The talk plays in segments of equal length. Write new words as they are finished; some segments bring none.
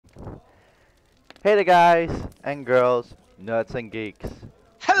Hey there guys and girls, nerds and geeks. Well,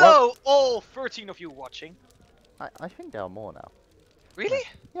 Hello, all 13 of you watching. I think there are more now. Yeah, Really?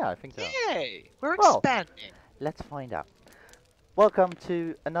 yeah, I think there are. Yay! We're Well, expanding. let's find out. Welcome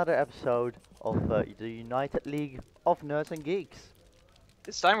to another episode of the United League of Nerds and Geeks.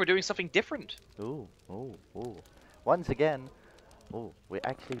 This time we're doing something different. Ooh, ooh, ooh. Once again, we're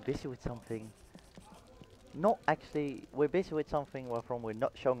actually busy with something. Not actually, we're busy with something wherefrom we're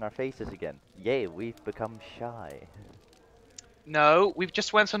not showing our faces again. Yay, we've become shy. No, we've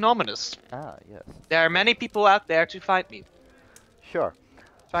just went anonymous. Ah, yes. There are many people out there to find me. Sure.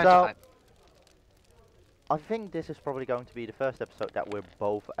 Trying to So, hide. I think this is probably going to be the first episode that we're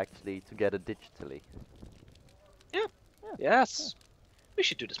both actually together digitally. Yeah. Yeah. Yes. We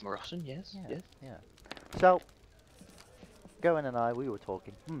should do this more often. Yes. Yeah. Yes. Yeah. So, Goen and I, we were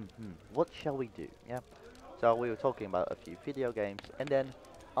talking, what shall we do? Yeah. So we were talking about a few video games, and then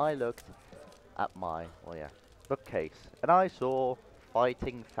I looked at my, bookcase, and I saw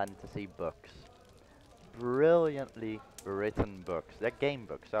fighting fantasy books. Brilliantly written books. They're game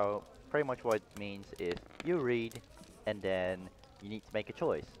books, so pretty much what it means is you read, and then you need to make a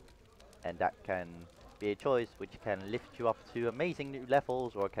choice. And that can be a choice which can lift you up to amazing new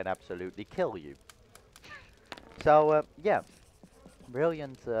levels or can absolutely kill you. So yeah,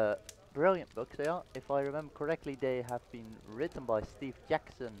 brilliant, brilliant books they are. If I remember correctly, they have been written by Steve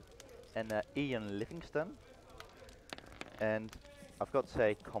Jackson and Ian Livingstone. And I've got to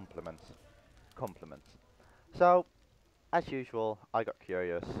say, compliments, compliments. So as usual, I got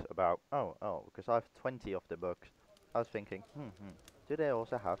curious about because I have 20 of the books. I was thinking, do they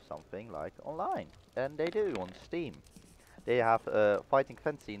also have something like online? And they do on Steam. They have Fighting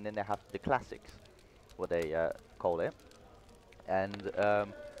Fantasy, and then they have the classics, what they call it. And the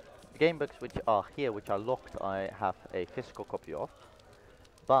game books which are here, which are locked, I have a physical copy of.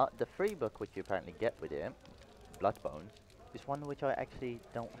 But the free book which you apparently get with it, Bloodbones, is one which I actually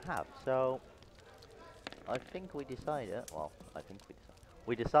don't have. So I think we decided,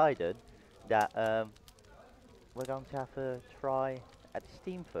 we decided that we're going to have a try at the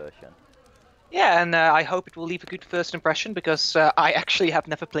Steam version. Yeah, and I hope it will leave a good first impression because I actually have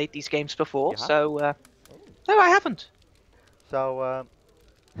never played these games before. You have? So no, I haven't. So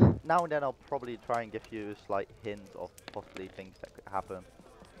now and then I'll probably try and give you a slight hint of possibly things that could happen,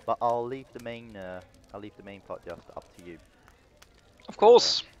 but I'll leave the main part just up to you. Of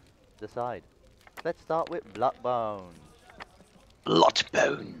course. Decide. Let's start with Bloodbones.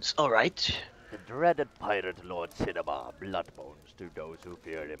 Bloodbones. All right. The dreaded pirate Lord Cinema, Bloodbones to those who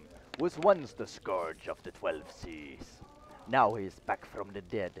feared him, was once the scourge of the 12 seas. Now he is back from the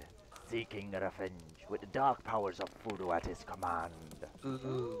dead, seeking revenge with the dark powers of voodoo at his command.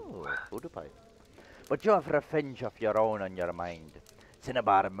 Ooh. Voodoo pipe. But you have revenge of your own on your mind.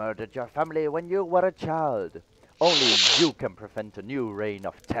 Cinnabar murdered your family when you were a child. Only you can prevent a new reign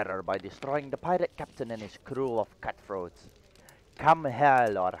of terror by destroying the pirate captain and his crew of cutthroats. Come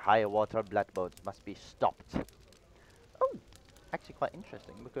hell or high water, Bloodbones must be stopped. Oh, actually quite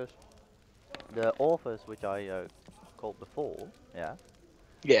interesting because the authors which I called before, yeah,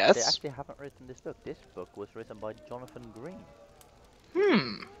 they Yes. actually haven't written this book. This book was written by Jonathan Green.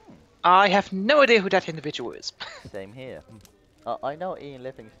 Hmm. I have no idea who that individual is. Same here. I know Ian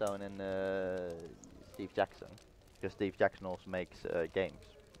Livingstone and Steve Jackson, because Steve Jackson also makes games,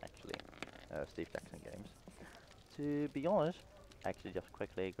 actually. Steve Jackson games. To be honest, actually just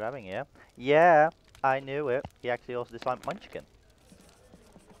quickly grabbing here. Yeah, I knew it. He actually also designed Munchkin.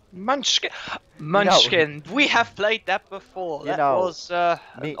 Munchkin. Munchkin. We have played that before. You That know, was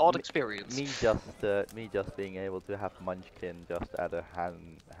an odd experience. me just being able to have Munchkin just at a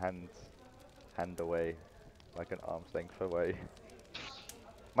hand away, like an arm's length away.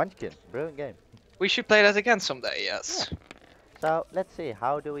 Munchkin, brilliant game. We should play that again someday. Yes. Yeah. So let's see,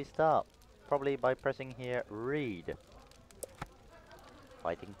 how do we start? Probably by pressing here, read.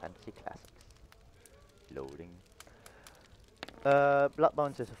 Fighting Fantasy Classics. Loading.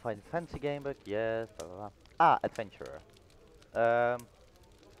 Bloodbones is a fighting fantasy game book, yes, blah blah blah. Ah, Adventurer.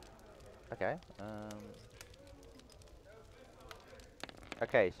 Okay.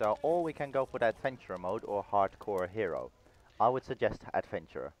 Okay, so or we can go for the Adventurer mode or Hardcore Hero. I would suggest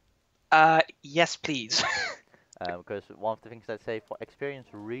Adventurer. Yes, please. Because one of the things that say for experienced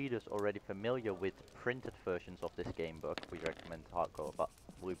readers already familiar with printed versions of this game book, we recommend hardcore, but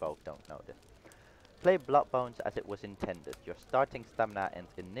we both don't know this. Play Bloodbones as it was intended. Your starting stamina and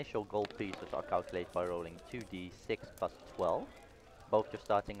initial gold pieces are calculated by rolling 2d6 plus 12. Both your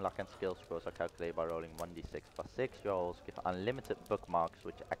starting luck and skill scores are calculated by rolling 1d6 plus 6. Your rolls give unlimited bookmarks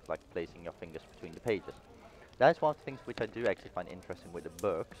which act like placing your fingers between the pages. That is one of the things which I do actually find interesting with the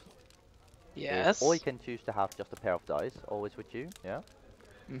books. or you Yes. can choose to have just a pair of dice always with you, yeah.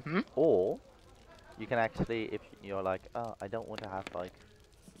 Mm-hmm. Or you can actually, if you're like, oh, I don't want to have like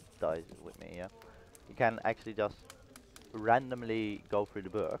dice with me, yeah. You can actually just randomly go through the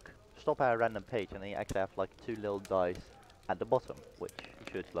book, stop at a random page, and then you actually have like two little dice at the bottom, which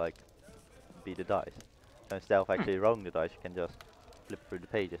should like be the dice. So instead of Hmm. actually rolling the dice, you can just flip through the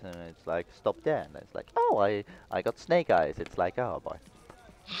pages, and it's like stop there, and it's like, oh, I got snake eyes. It's like, oh boy.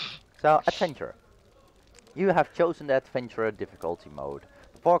 So adventure. You have chosen the adventurer difficulty mode.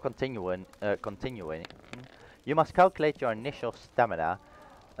 Before continuing, you must calculate your initial stamina.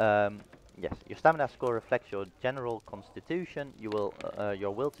 Yes, your stamina score reflects your general constitution, your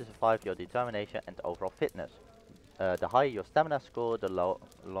will to survive, your determination, and overall fitness. The higher your stamina score, the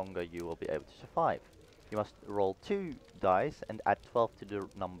longer you will be able to survive. You must roll 2 dice and add 12 to the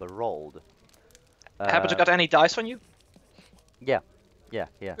number rolled. Happen to Uh, got any dice on you? yeah,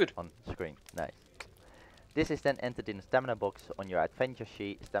 yeah, Good. on screen. Nice. This is then entered in the stamina box on your adventure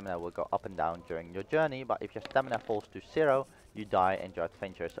sheet. Stamina will go up and down during your journey, but if your stamina falls to 0, you die and your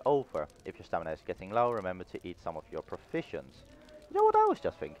adventure is over. If your stamina is getting low, remember to eat some of your provisions. You know what I was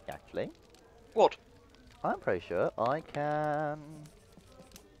just thinking, actually? What? I'm pretty sure I can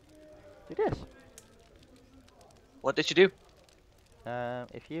do this. What did you do?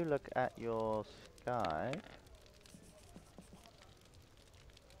 If you look at your sky,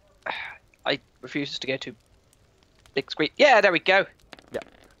 I refuse to go to big screen. Yeah, there we go. yeah.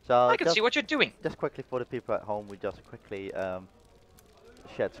 So I can see what you're doing. just quickly for the people at home, we just quickly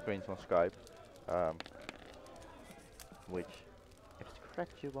shared screens on Skype, which, if it's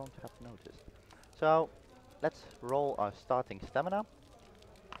correct, you won't have noticed. So let's roll our starting stamina.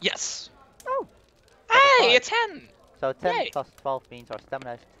 Yes. Oh, Hey, five. a 10. So 10 Yay. plus 12 means our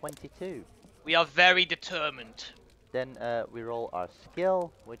stamina is 22. We are very determined. Then we roll our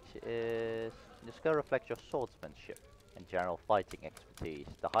skill, which is the skill reflects your swordsmanship and general fighting expertise.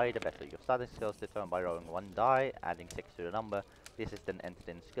 The higher the better. Your starting skill is determined by rolling 1 die, adding 6 to the number. This is then entered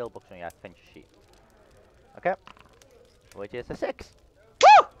in the skill box on your adventure sheet. Okay, which is a 6.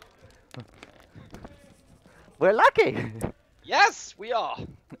 Woo! We're lucky! Yes, we are.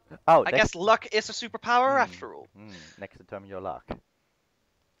 Oh, I guess luck is a superpower after all. next determine your luck.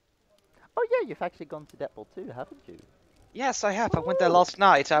 Oh yeah, you've actually gone to Deadpool too, haven't you? Yes, I have. I went there last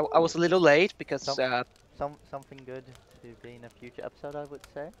night. I was a little late because... Something good to be in a future episode, I would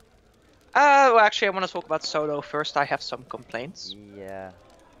say. well, actually, I want to talk about solo first. I have some complaints. Yeah,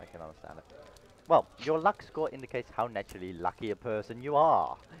 I can understand it. Well, your luck score indicates how naturally lucky a person you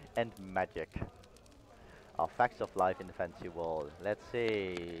are. And magic. Our facts of life in the fantasy world. Let's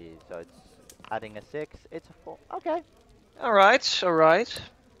see. So it's adding a 6. It's a 4. Okay. Alright, alright.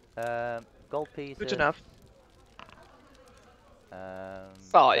 Gold pieces. Good enough.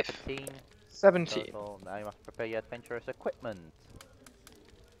 5. 17. Total. Now you must prepare your adventurer's equipment.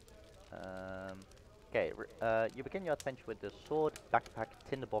 Okay, you begin your adventure with a sword, backpack,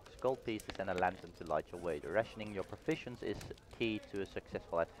 tinderbox, gold pieces and a lantern to light your way. The rationing your provisions is key to a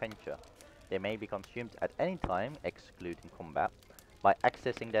successful adventure. They may be consumed at any time, excluding combat, by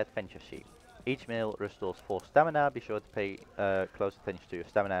accessing the adventure sheet. Each meal restores 4 stamina. Be sure to pay close attention to your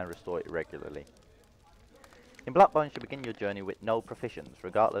stamina and restore it regularly. In Bloodborne, you begin your journey with no provisions,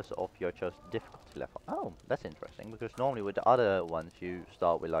 regardless of your chosen difficulty level. Oh, that's interesting, because normally with the other ones you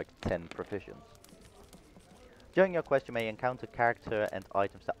start with like 10 provisions. During your quest, you may encounter character and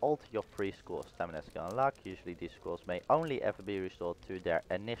items that alter your free scores. Stamina, skill and luck. Usually these scores may only ever be restored to their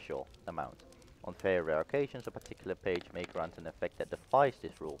initial amount. On very rare occasions, a particular page may grant an effect that defies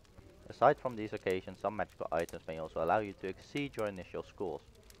this rule. Aside from these occasions, some magical items may also allow you to exceed your initial scores.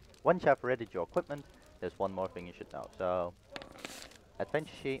 Once you have readied your equipment, there's one more thing you should know. So,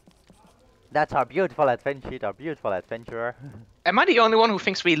 adventure sheet. That's our beautiful adventure sheet, our beautiful adventurer. Am I the only one who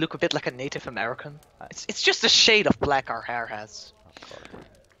thinks we look a bit like a Native American? It's just a shade of black our hair has. Of course.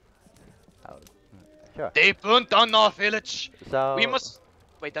 Oh, sure. They burnt down our village. So We must...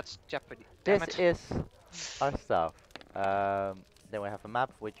 Wait, that's Jeopardy. Damn this it. is our stuff. Then we have a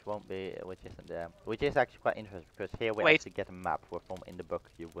map, which isn't there, which is actually quite interesting because here we actually get a map. Where from in the book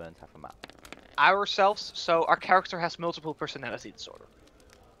you won't have a map. Ourselves, so our character has multiple personality disorder.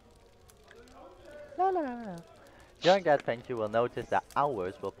 La la la la. During the adventure, you will notice that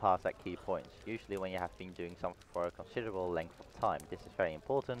hours will pass at key points, usually when you have been doing something for a considerable length of time. This is very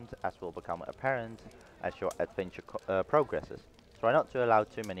important, as will become apparent as your adventure progresses. Try not to allow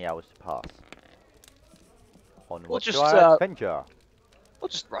too many hours to pass. Onward to our adventure. We'll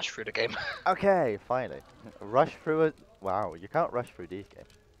just rush through the game. Okay, finally. Rush through it. Wow, you can't rush through these games.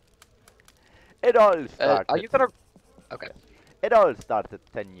 It all started. Are you gonna... Okay. It all started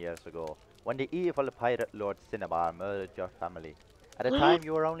 10 years ago. when the evil pirate Lord Cinnabar murdered your family. At the time,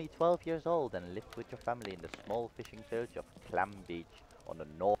 you were only 12 years old and lived with your family in the small fishing village of Clam Beach on the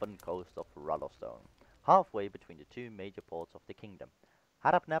northern coast of Livingstone, halfway between the two major ports of the kingdom,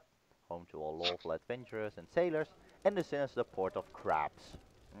 Harapnap, home to all lawful adventurers and sailors, and the sinister port of Crabs.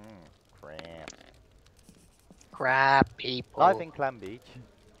 Crabs. Crab Life people. in Clam Beach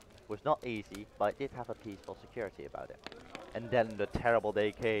was not easy, but it did have a peaceful security about it. And then the terrible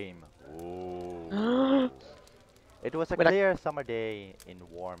day came. Ooh. It was a With a clear summer day in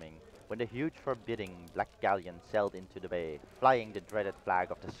Warming, when the huge forbidding black galleon sailed into the bay, flying the dreaded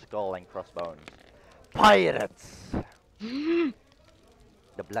flag of the skull and crossbones. Pirates!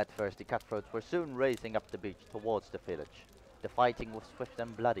 The bloodthirsty cutthroats were soon racing up the beach towards the village. The fighting was swift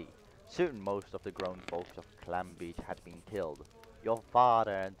and bloody. Soon most of the grown folks of Clam Beach had been killed. Your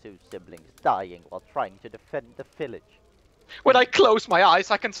father and two siblings dying while trying to defend the village. when I close my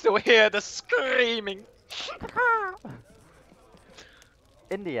eyes, I can still hear the screaming.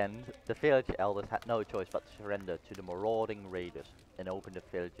 In the end, the village elders had no choice but to surrender to the marauding raiders and open the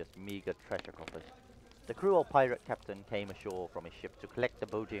village's meager treasure coffers. The cruel pirate captain came ashore from his ship to collect the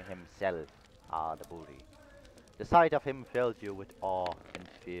booty himself. Ah, the booty. The sight of him filled you with awe and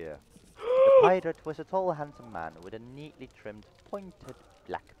fear. The pirate was a tall, handsome man with a neatly trimmed, pointed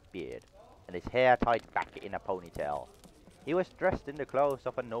black beard, and his hair tied back in a ponytail. He was dressed in the clothes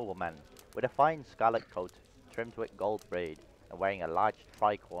of a nobleman, with a fine scarlet coat trimmed with gold braid, and wearing a large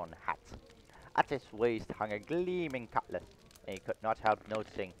tricorn hat. At his waist hung a gleaming cutlass, and he could not help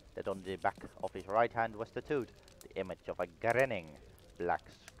noticing that on the back of his right hand was tattooed the image of a grinning black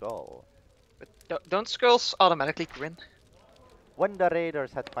skull. But don't skulls automatically grin? When the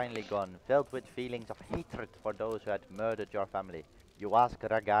raiders had finally gone, filled with feelings of hatred for those who had murdered your family, you asked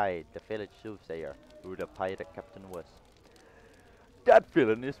Ragai, the village soothsayer, who the pirate captain was. "That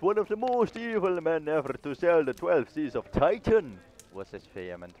villain is one of the most evil men ever to sail the 12 seas of Titan," was his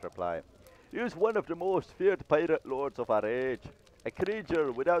vehement reply. "He is one of the most feared pirate lords of our age, a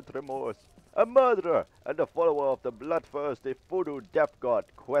creature without remorse, a murderer and a follower of the bloodthirsty voodoo death god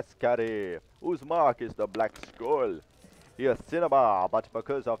Queskari, whose mark is the Black Skull. He is Cinnabar, but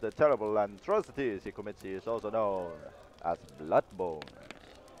because of the terrible atrocities he commits, he is also known as Bloodbone.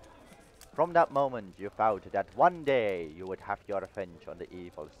 From that moment, you vowed that one day you would have your revenge on the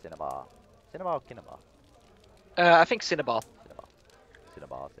evil Cinnabar. Cinnabar or Kinnabar? I think Cinnabar. Cinnabar.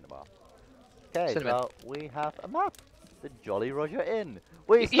 Cinnabar, Cinnabar. Okay, Cinnamon. so we have a map. The Jolly Roger Inn.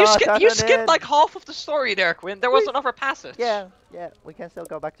 You skipped like half of the story there, Quinn. There was another passage. Yeah, we can still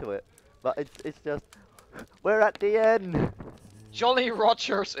go back to it. But it's just, we're at the end. Jolly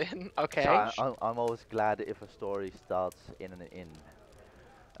Roger's Inn. Okay. I'm always glad if a story starts in an inn.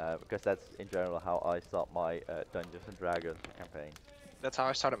 Because that's in general how I start my Dungeons and Dragons campaign. That's how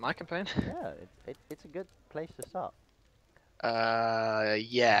I started my campaign. Yeah, it's a good place to start.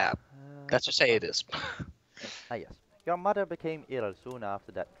 Yeah. Let's just say it is. Yes. Your mother became ill soon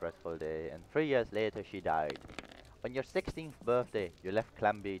after that dreadful day, and 3 years later she died. On your 16th birthday, you left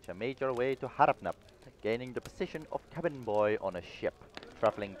Clam Beach and made your way to Harapnap, gaining the position of cabin boy on a ship,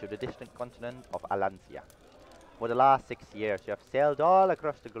 traveling to the distant continent of Alancia. For the last 6 years, you have sailed all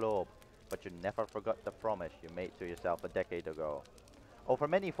across the globe, but you never forgot the promise you made to yourself a decade ago. Over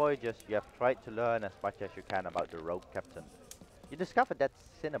many voyages, you have tried to learn as much as you can about the rogue captain. You discovered that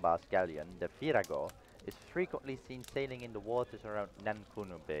Cinnabar's galleon, the Virago, is frequently seen sailing in the waters around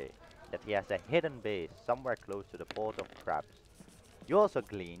Nankunu Bay, that he has a hidden base somewhere close to the port of Crabs. You also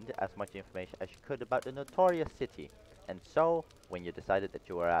gleaned as much information as you could about the notorious city, and so, when you decided that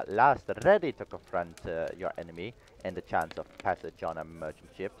you were at last ready to confront your enemy, and the chance of passage on a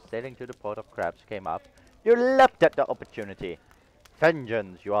merchant ship sailing to the port of Crabs came up, you leapt at the opportunity.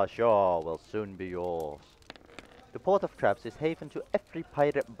 Vengeance, you are sure, will soon be yours. The port of Crabs is haven to every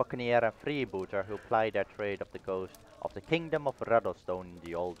pirate, buccaneer and freebooter who ply their trade up the coast of the kingdom of Rattlestone in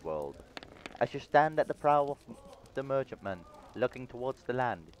the old world. As you stand at the prow of the merchantman, looking towards the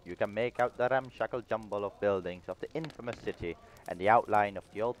land, you can make out the ramshackle jumble of buildings of the infamous city and the outline of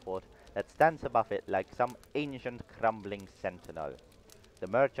the old fort that stands above it like some ancient crumbling sentinel. The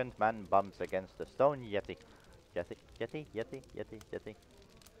merchantman bumps against the stone yeti. Yeti.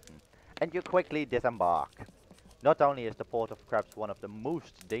 And you quickly disembark. Not only is the port of Crabs one of the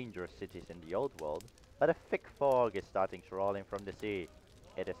most dangerous cities in the old world, but a thick fog is starting to roll in from the sea.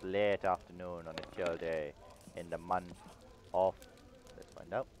 It is late afternoon on a chill day in the month of... let's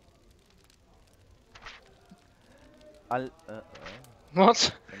find out.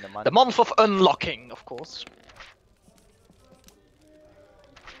 What? In the The month of unlocking, of course.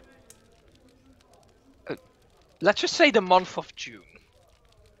 Let's just say the month of June.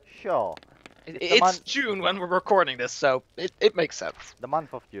 Sure. It's June when we're recording this, so it makes sense. The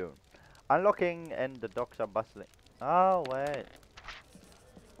month of June. Unlocking and the docks are bustling. Oh, wait.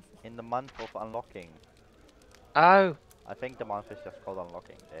 In the month of unlocking. Oh. I think the month is just called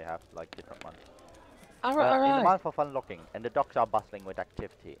unlocking. They have like different months. Alright. In the month of unlocking, and the docks are bustling with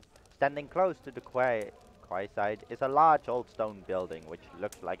activity. Standing close to the quay side is a large old stone building which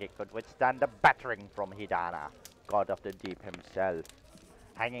looks like it could withstand a battering from Hidana, god of the deep himself.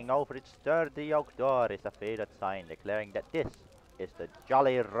 Hanging over its sturdy oak door is a faded sign declaring that this is the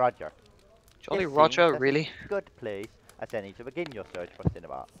Jolly Roger. Jolly This Roger, seems as really? good place as any to begin your search for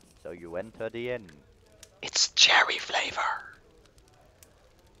cinema. So you enter the inn. It's cherry flavor.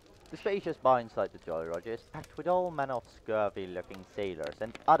 The spacious bar inside the Jolly Roger is packed with all manner of scurvy-looking sailors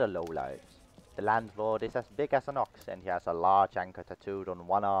and other lowlifes. The landlord is as big as an ox, and he has a large anchor tattooed on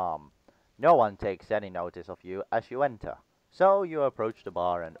one arm. No one takes any notice of you as you enter, so you approach the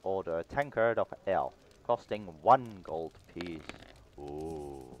bar and order a tankard of ale, costing 1 gold piece.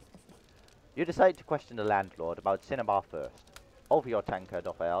 Ooh. You decide to question the landlord about Cinnabar first. Over your tankard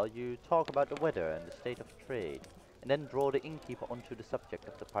of ale, you talk about the weather and the state of trade, and then draw the innkeeper onto the subject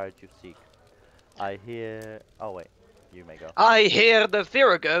of the pirate you seek. I hear... Oh wait, you may go. I hear the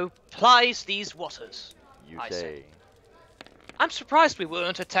Virago plies these waters. You I say. I'm surprised we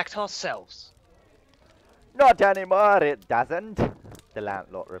weren't attacked ourselves. Not anymore, it doesn't, the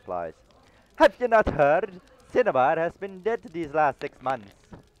landlord replies. Have you not heard? Cinnabar has been dead these last 6 months.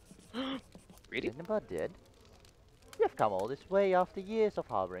 Really? Cinnabar dead? You've come all this way after years of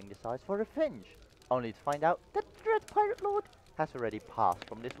harboring desires for revenge, only to find out that the dread pirate lord has already passed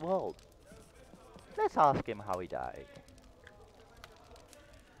from this world. Let's ask him how he died.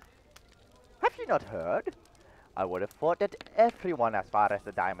 Have you not heard? I would have thought that everyone as far as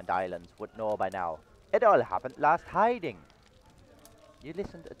the Diamond Islands would know by now. It all happened last hiding. You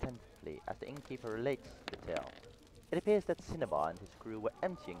listened attentively as the innkeeper relates the tale. It appears that Cinnabar and his crew were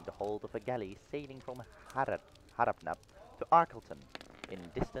emptying the hold of a galley sailing from Harapnap to Arkleton in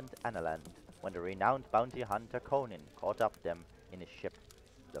distant Analand when the renowned bounty hunter Conan caught up them in his ship,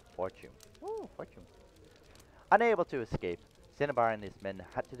 the Fortune. Ooh, Fortune. Unable to escape, Cinnabar and his men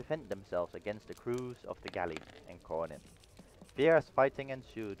had to defend themselves against the crews of the galley and Conan. Fierce fighting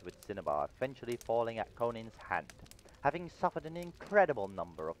ensued with Cinnabar eventually falling at Conan's hand, having suffered an incredible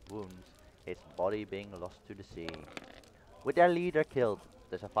number of wounds, his body being lost to the sea. With their leader killed,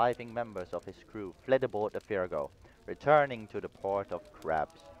 the surviving members of his crew fled aboard the Virago, returning to the port of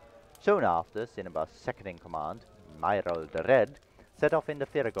Crabs. Soon after, Cinnabar's second-in-command, Myril the Red, set off in the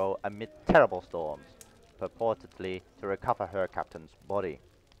Virago amid terrible storms, purportedly to recover her captain's body.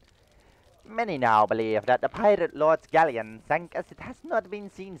 Many now believe that the pirate lord's galleon sank as it has not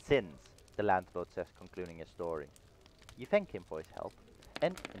been seen since, the landlord says, concluding his story. You thank him for his help,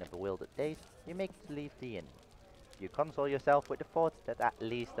 and, in a bewildered daze, you make to leave the inn. You console yourself with the thought that at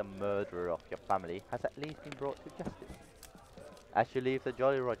least the murderer of your family has at least been brought to justice. As you leave the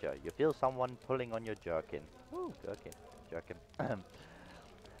Jolly Roger, you feel someone pulling on your jerkin. Ooh, jerkin.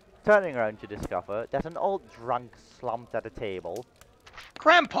 Turning around to discover there's an old drunk slumped at a table.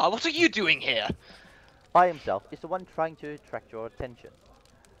 Grandpa, what are you doing here? By himself is the one trying to attract your attention.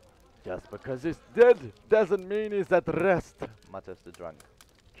 Just because he's dead doesn't mean he's at rest, mutters the drunk.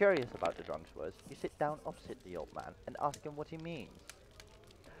 Curious about the drunk's words, you sit down opposite the old man and ask him what he means.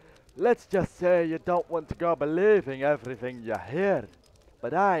 Let's just say you don't want to go believing everything you hear.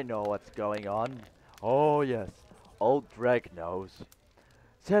 But I know what's going on. Oh yes, old Dreg knows.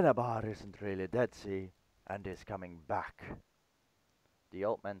 Cinnabar isn't really dead, see, and is coming back. The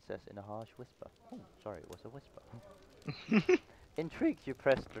old man says in a harsh whisper. Oh, sorry, it was a whisper. Intrigued, you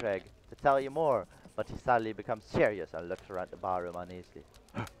press Dreg to tell you more, but he suddenly becomes serious and looks around the barroom uneasily.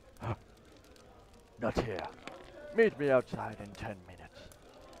 Not here. Meet me outside in 10 minutes.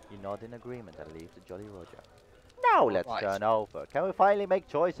 You nod in agreement and leave the Jolly Roger. Now let's Right. turn over. Can we finally make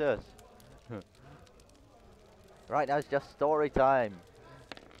choices? Right now it's just story time.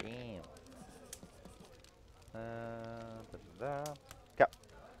 Damn. Go.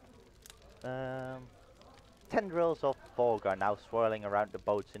 Tendrils of fog are now swirling around the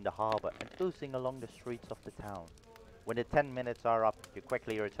boats in the harbor and oozing along the streets of the town. When the 10 minutes are up, you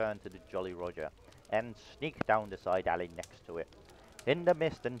quickly return to the Jolly Roger and sneak down the side alley next to it. In the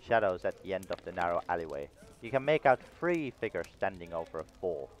mist and shadows at the end of the narrow alleyway, you can make out 3 figures standing over a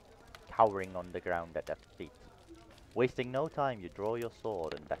 4, cowering on the ground at their feet. Wasting no time, you draw your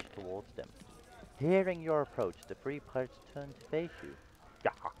sword and dash towards them. Hearing your approach, the 3 pirates turn to face you.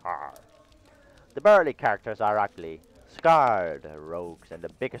 The burly characters are ugly, scarred rogues, and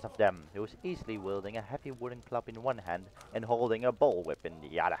the biggest of them, who is easily wielding a heavy wooden club in one hand and holding a bullwhip in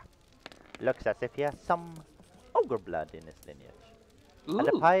the other. Looks as if he has some ogre blood in his lineage. At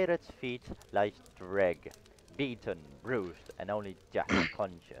the Ooh. pirate's feet lies Dreg, beaten, bruised, and only just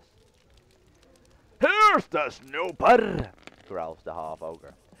conscious. Here's the snooper, Growls the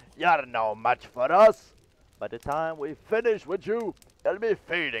half-ogre. You're no match for us. By the time we finish with you, you'll be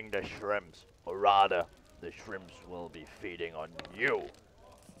feeding the shrimps. Or rather, the shrimps will be feeding on you.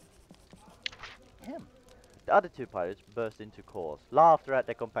 Him. The other two pirates burst into chorus, laughter at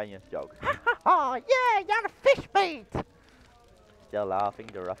their companion's joke. Ha ha ha! Yeah, you're a fish bait! Still laughing,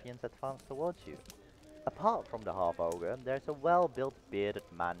 the ruffians advance towards you. Apart from the half-ogre, there's a well-built bearded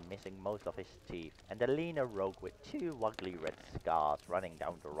man missing most of his teeth, and a leaner rogue with two ugly red scars running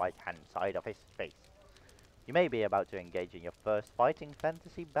down the right-hand side of his face. You may be about to engage in your first fighting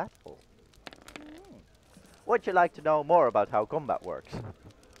fantasy battle. Would you like to know more about how combat works?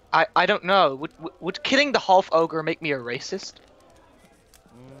 I don't know. Would killing the half ogre make me a racist?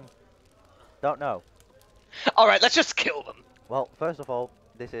 Don't know. All right, let's just kill them. Well, first of all,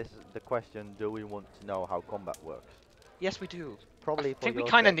 this is the question, do we want to know how combat works? Yes, we do. Probably I for think we your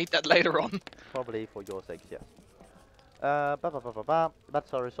kind of sake. need that later on. Probably for your sakes, yes.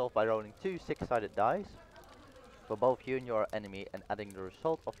 That's all resolved by rolling two six-sided dice for both you and your enemy and adding the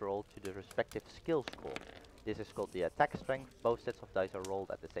result of the roll to the respective skill score. This is called the attack strength. Both sets of dice are rolled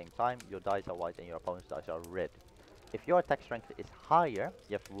at the same time. Your dice are white and your opponent's dice are red. If your attack strength is higher,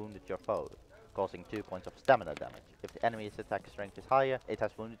 you have wounded your foe, causing 2 points of stamina damage. If the enemy's attack strength is higher, it has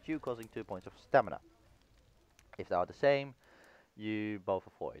wounded you, causing 2 points of stamina. If they are the same, you both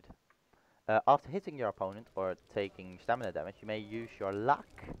avoid. After hitting your opponent or taking stamina damage, you may use your luck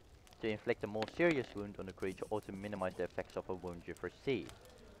to inflict a more serious wound on the creature or to minimize the effects of a wound you've received.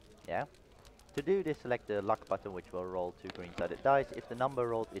 Yeah? To do this, select the luck button, which will roll 2 green-sided dice. If the number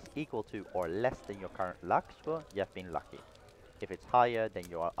rolled is equal to or less than your current luck score, you have been lucky. If it's higher, then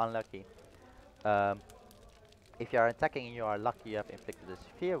you are unlucky. If you are attacking and you are lucky, you have inflicted a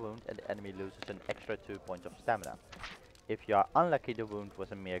severe wound and the enemy loses an extra 2 points of stamina. If you are unlucky, the wound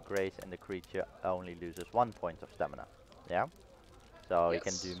was a mere graze and the creature only loses 1 point of stamina. Yeah? So you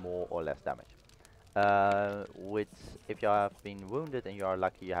can do more or less damage. If you have been wounded and you are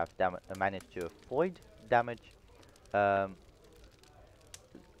lucky, you have managed to avoid damage.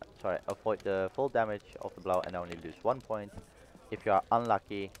 Avoid the full damage of the blow and only lose 1 point. If you are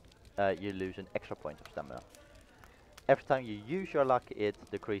unlucky, you lose an extra point of stamina. Every time you use your luck, it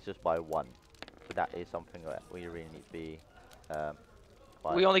decreases by 1. So that is something that we really need to be.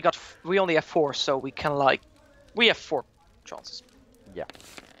 We only have 4, so we can we have 4 chances. Yeah.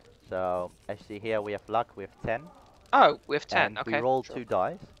 So as you see here, we have luck. We have 10. Oh, we have 10. And okay. we roll sure. 2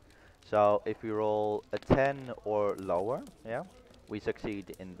 dice. So if we roll a 10 or lower, yeah, we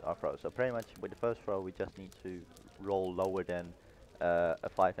succeed in our throw. So pretty much with the first throw, we just need to roll lower than a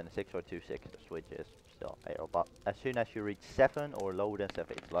 5 and a 6 or 2 6s, which is still a. But as soon as you reach 7 or lower than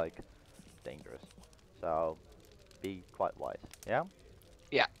 7, it's like dangerous. So be quite wise. Yeah.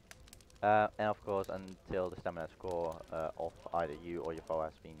 Yeah. And of course, until the stamina score of either you or your foe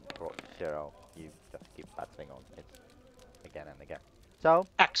has been brought to 0, you just keep battling on it again and again. So,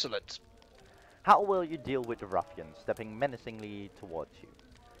 excellent. How will you deal with the ruffians stepping menacingly towards you?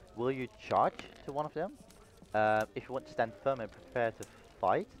 Will you charge to one of them? If you want to stand firm and prepare to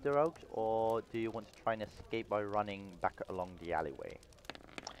fight the rogues, or do you want to try and escape by running back along the alleyway?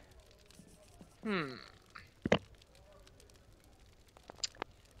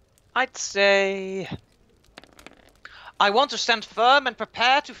 I'd say I want to stand firm and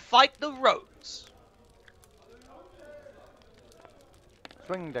prepare to fight the rogues.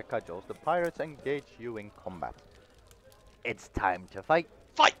 Swinging their cudgels, the pirates engage you in combat. It's time to fight.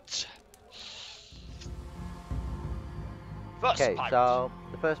 Fight! First Okay, pirate. so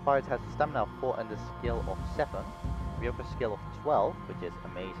the first pirate has a stamina of 4 and a skill of 7. We have a skill of 12, which is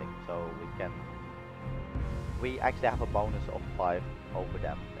amazing. So we actually have a bonus of 5 over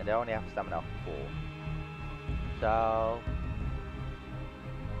them, and they only have a stamina of 4. So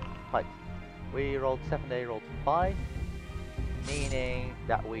fight. We rolled 7, they rolled 5, meaning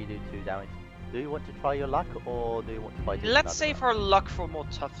that we do 2 damage. Do you want to try your luck, or do you want to fight? Let's save our luck for more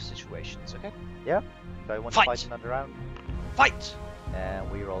tough situations, okay? Yeah. So you want to fight another round? Fight!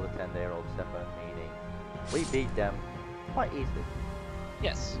 And we rolled a 10, they rolled 7, meaning we beat them quite easily.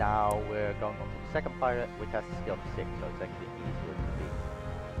 Yes. Now we're going on to the second pirate, which has a skill of 6, so it's actually easier to beat.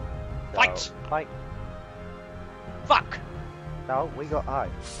 So, Fight! Fight! Fuck! Now we got high.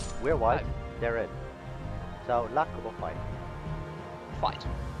 We're white, they're red. So luck or fight? Fight.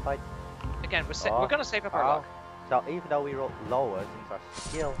 Fight. Again, we're gonna save up our luck. So even though we rolled lower, since our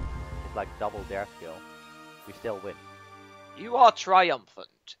skill is like double their skill, we still win. You are triumphant.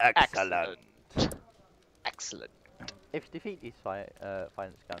 Excellent. Excellent. If you defeat these final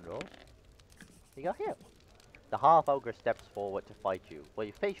scoundrels, you go here. The half ogre steps forward to fight you. Will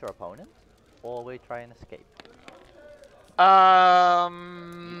you face your opponent, or will you try and escape?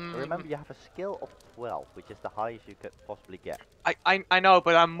 Remember, you have a skill of 12, which is the highest you could possibly get. I know,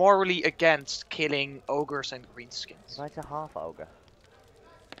 but I'm morally against killing ogres and greenskins. But it's a half ogre.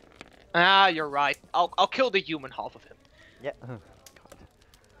 Ah, you're right. I'll kill the human half of him. Yeah. God.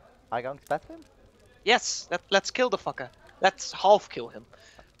 Are you going to battle him? Yes, let's kill the fucker. Let's half kill him.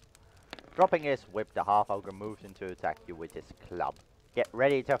 Dropping his whip, the half ogre moves in to attack you with his club. Get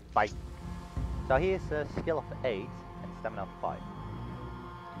ready to fight. So he is a skill of 8 and stamina of 5.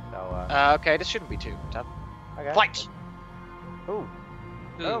 So Okay, this shouldn't be too tough. okay. Fight! Ooh.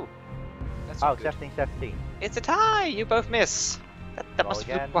 Oh. That's Oh, not good. 17-17. It's a tie! You both miss. That Roll must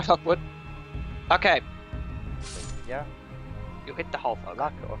be again. quite awkward. Okay, Yeah. you hit the half ogre.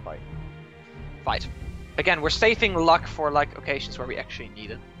 Luck or fight. Fight. Again, we're saving luck for like occasions where we actually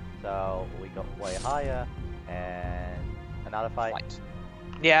need it. So we got way higher and another fight. Fight.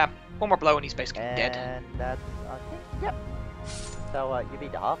 Yeah, one more blow and he's basically dead. And that's, I think, yep. So you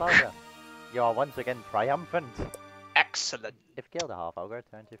beat the half ogre. You are once again triumphant. Excellent. If you kill the half ogre,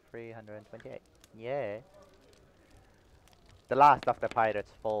 turn to 328. Yeah. The last of the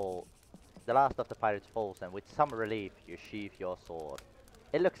pirates falls, and with some relief, you sheath your sword.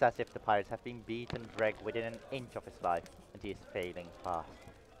 It looks as if the pirates have been beaten, dragged within an inch of his life, and he is failing fast.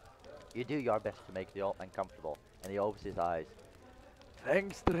 You do your best to make the old man comfortable, and he opens his eyes.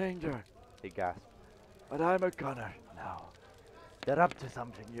 Thanks, stranger. He gasps. But I'm a gunner now. They're up to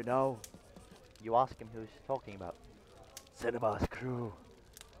something, you know. You ask him who he's talking about. Cinema's crew.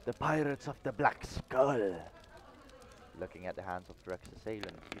 The pirates of the Black Skull. Looking at the hands of Drek's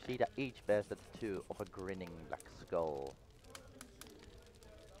assailants, you see that each bears the tattoo of a grinning black skull.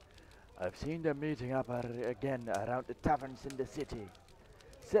 I've seen them meeting up again around the taverns in the city.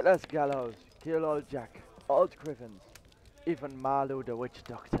 Silas Gallows, Kill Old Jack, Old Griffins, even Malu the Witch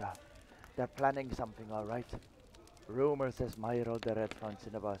Doctor. They're planning something, alright. Rumor says Myro the Red found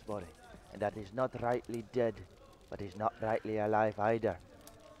Cinnabar's body, and that he's not rightly dead, but he's not rightly alive either.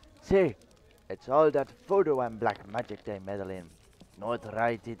 See, it's all that voodoo and black magic they meddle in. Not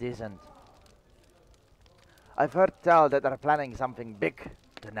right, it isn't. I've heard tell that they're planning something big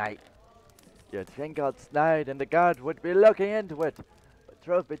tonight. You'd think old Snide and the guard would be looking into it, but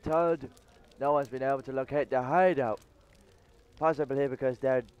truth be told, no one's been able to locate their hideout. Possibly because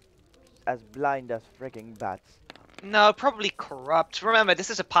they're as blind as freaking bats. No, probably corrupt. Remember, this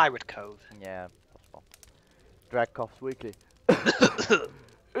is a pirate cove. Yeah, possible. Drag coughs weakly.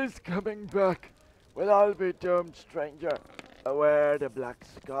 Is coming back. Well, I'll be doomed, stranger. Aware the Black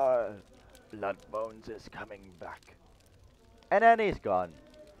Skull. Bloodbones is coming back. And then he's gone.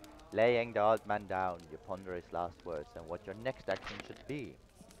 Laying the old man down, you ponder his last words and what your next action should be.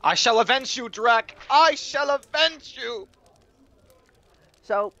 I shall avenge you, Drac! I shall avenge you!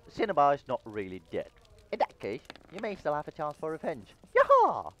 So, Cinnabar is not really dead. In that case, you may still have a chance for revenge.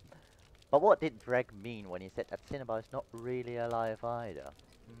 Yaha! But what did Dreg mean when he said that Cinnabar is not really alive either?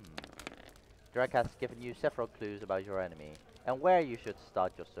 Dreg has given you several clues about your enemy, and where you should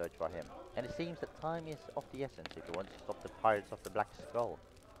start your search for him. And it seems that time is of the essence if you want to stop the pirates of the Black Skull.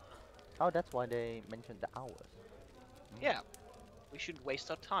 Oh, that's why they mentioned the hours. Yeah, we shouldn't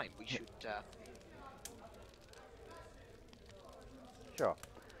waste our time. We should, Sure.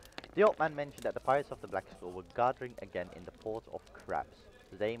 The old man mentioned that the pirates of the Black Skull were gathering again in the port of Crabs.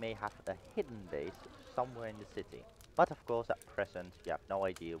 They may have a hidden base somewhere in the city. But of course, at present, you have no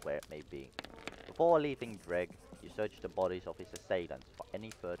idea where it may be. Before leaving Dreg, you search the bodies of his assailants for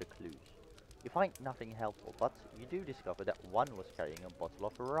any further clues. You find nothing helpful, but you do discover that one was carrying a bottle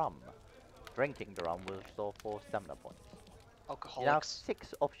of rum. Drinking the rum will restore 4 stamina points. You now have alcoholics.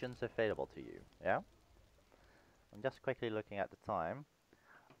 6 options available to you, yeah? I'm just quickly looking at the time.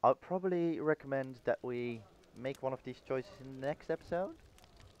 I'd probably recommend that we make one of these choices in the next episode.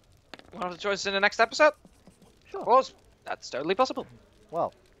 One of the choices in the next episode? Sure. Of course, that's totally possible.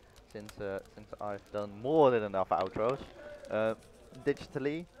 Well, since I've done more than enough outros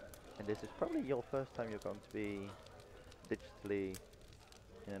digitally, and this is probably your first time you're going to be digitally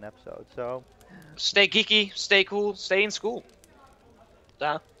in an episode, so Stay geeky, stay cool, stay in school.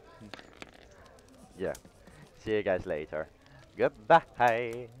 yeah. See you guys later.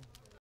 Goodbye.